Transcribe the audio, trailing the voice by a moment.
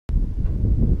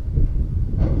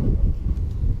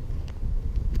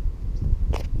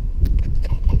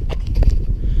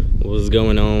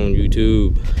going on,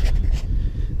 YouTube?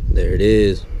 There it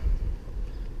is,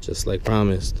 just like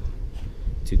promised.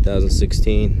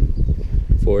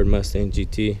 2016 Ford Mustang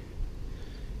GT.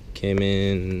 Came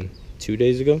in 2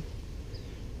 days ago.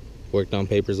 Worked on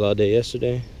papers all day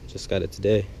yesterday. Just got it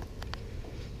today.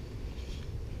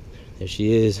 There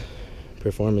she is.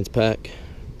 Performance pack,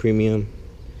 premium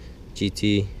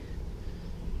GT,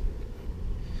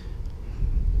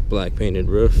 black painted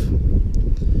roof,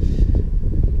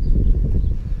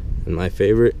 and my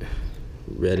favorite,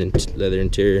 red leather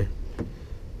interior.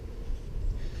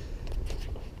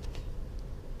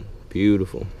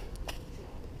 Beautiful.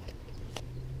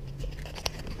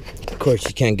 Of course,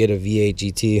 you can't get a V8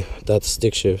 GT without the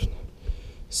stick shift.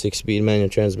 6-speed manual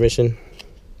transmission.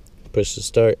 Push to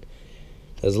start.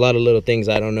 There's a lot of little things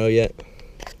I don't know yet.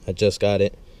 I just got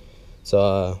it.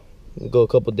 So we'll go a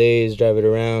couple days, drive it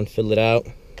around, fill it out,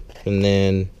 and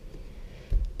then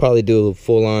probably do a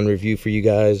full-on review for you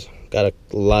guys. Got a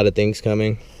lot of things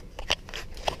coming.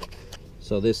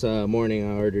 So this morning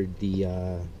I ordered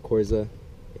the Corsa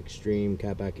Extreme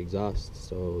catback exhaust,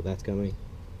 so that's coming.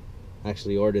 I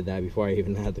actually ordered that before I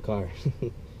even had the car.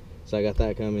 So I got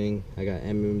that coming. I got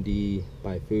MMD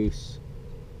by Foos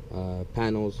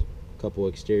panels, a couple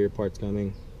exterior parts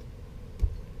coming.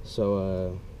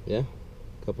 So yeah,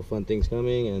 a couple fun things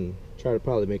coming, and try to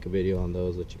probably make a video on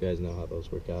those, let you guys know how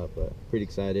those work out. But pretty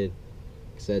excited.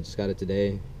 Like I said, just got it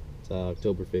today. It's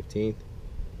October 15th.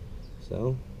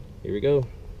 So here we go,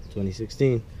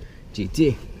 2016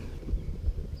 GT.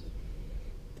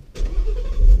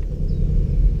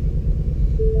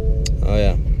 Oh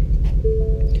yeah,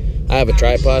 I have a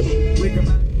tripod. I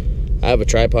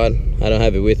don't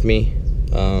have it with me,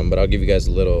 but I'll give you guys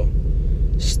a little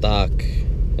stock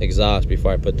exhaust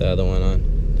before I put the other one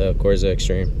on, the Corsa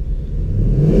Extreme.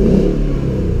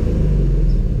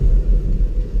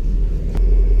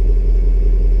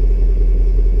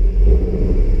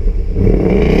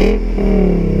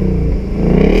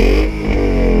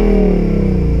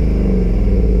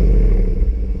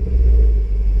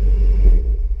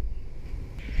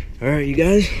 Alright, you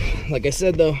guys, like I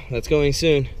said though, that's going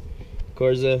soon.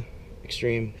 Corsa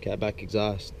Extreme catback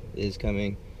exhaust is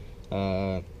coming.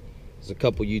 There's a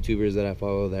couple YouTubers that I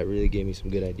follow that really gave me some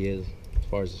good ideas as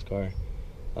far as this car.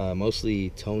 Mostly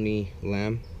Tony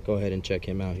Lamb. Go ahead and check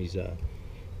him out. He's a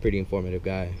pretty informative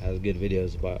guy. Has good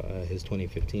videos about his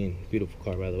 2015. Beautiful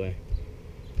car, by the way.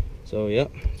 So,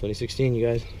 yep, 2016, you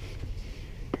guys.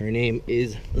 Her name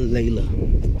is Layla.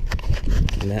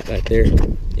 And that right there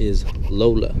is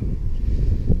Lola.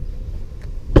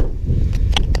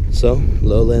 So,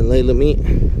 Lola and Layla meet.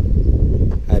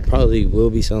 I probably will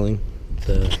be selling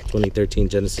the 2013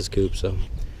 Genesis Coupe, so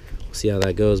we'll see how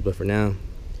that goes. But for now,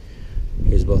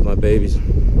 here's both my babies.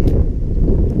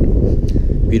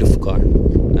 Beautiful car.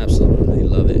 Absolutely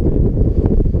love it.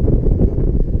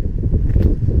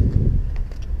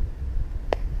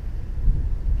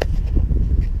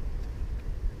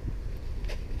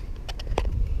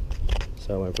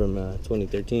 So I went from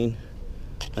 2013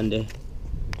 Hyundai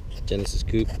Genesis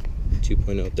Coupe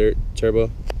 2.0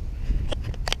 turbo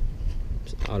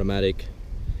automatic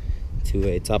to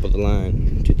a top of the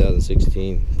line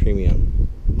 2016 premium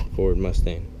Ford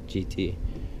Mustang GT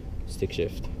stick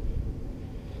shift,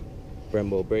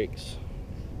 Brembo brakes.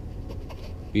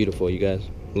 Beautiful, you guys.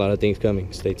 A lot of things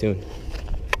coming. Stay tuned.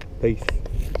 Peace.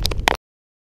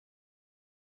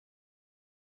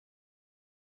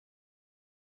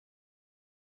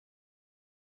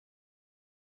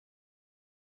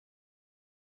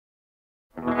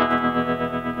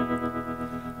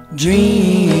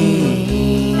 Dream,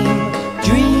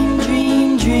 dream,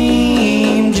 dream,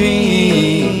 dream,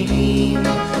 dream,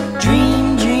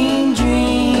 dream, dream,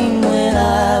 dream when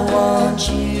I want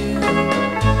you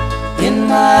in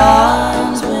my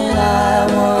arms, when I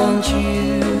want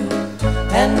you,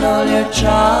 and all your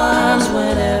charms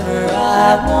whenever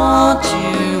I want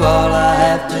you. All I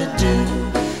have to do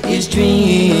is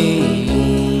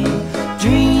dream,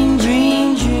 dream,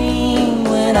 dream, dream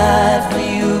when I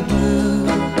feel blue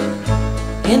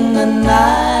in the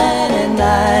night, and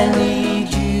I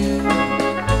need you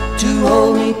to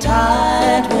hold me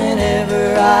tight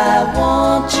whenever I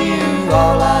want you.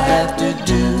 All I have to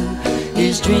do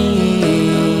is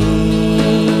dream.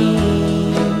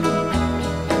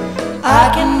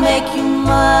 I can make you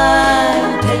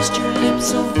mine, taste your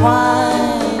lips of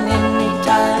wine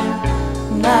anytime,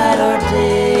 night or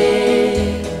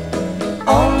day.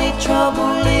 Only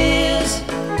trouble is,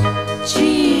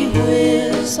 gee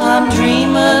whiz, I'm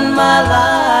dreaming my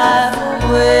life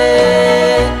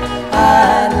away.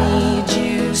 I need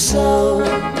you so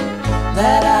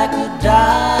that I could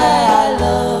die. I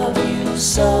love you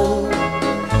so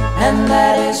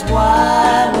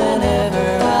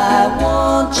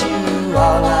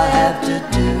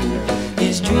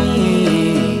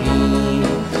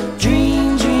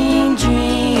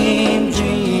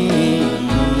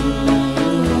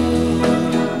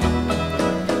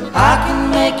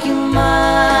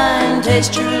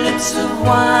taste your lips of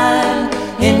wine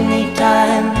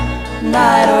anytime,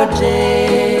 night or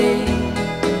day.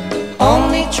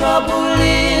 Only trouble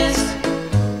is,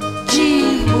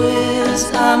 gee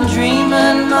whiz, I'm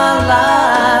dreaming my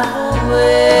life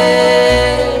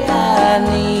away. I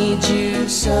need you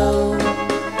so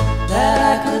that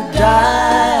I could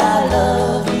die. I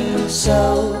love you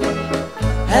so,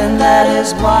 and that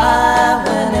is why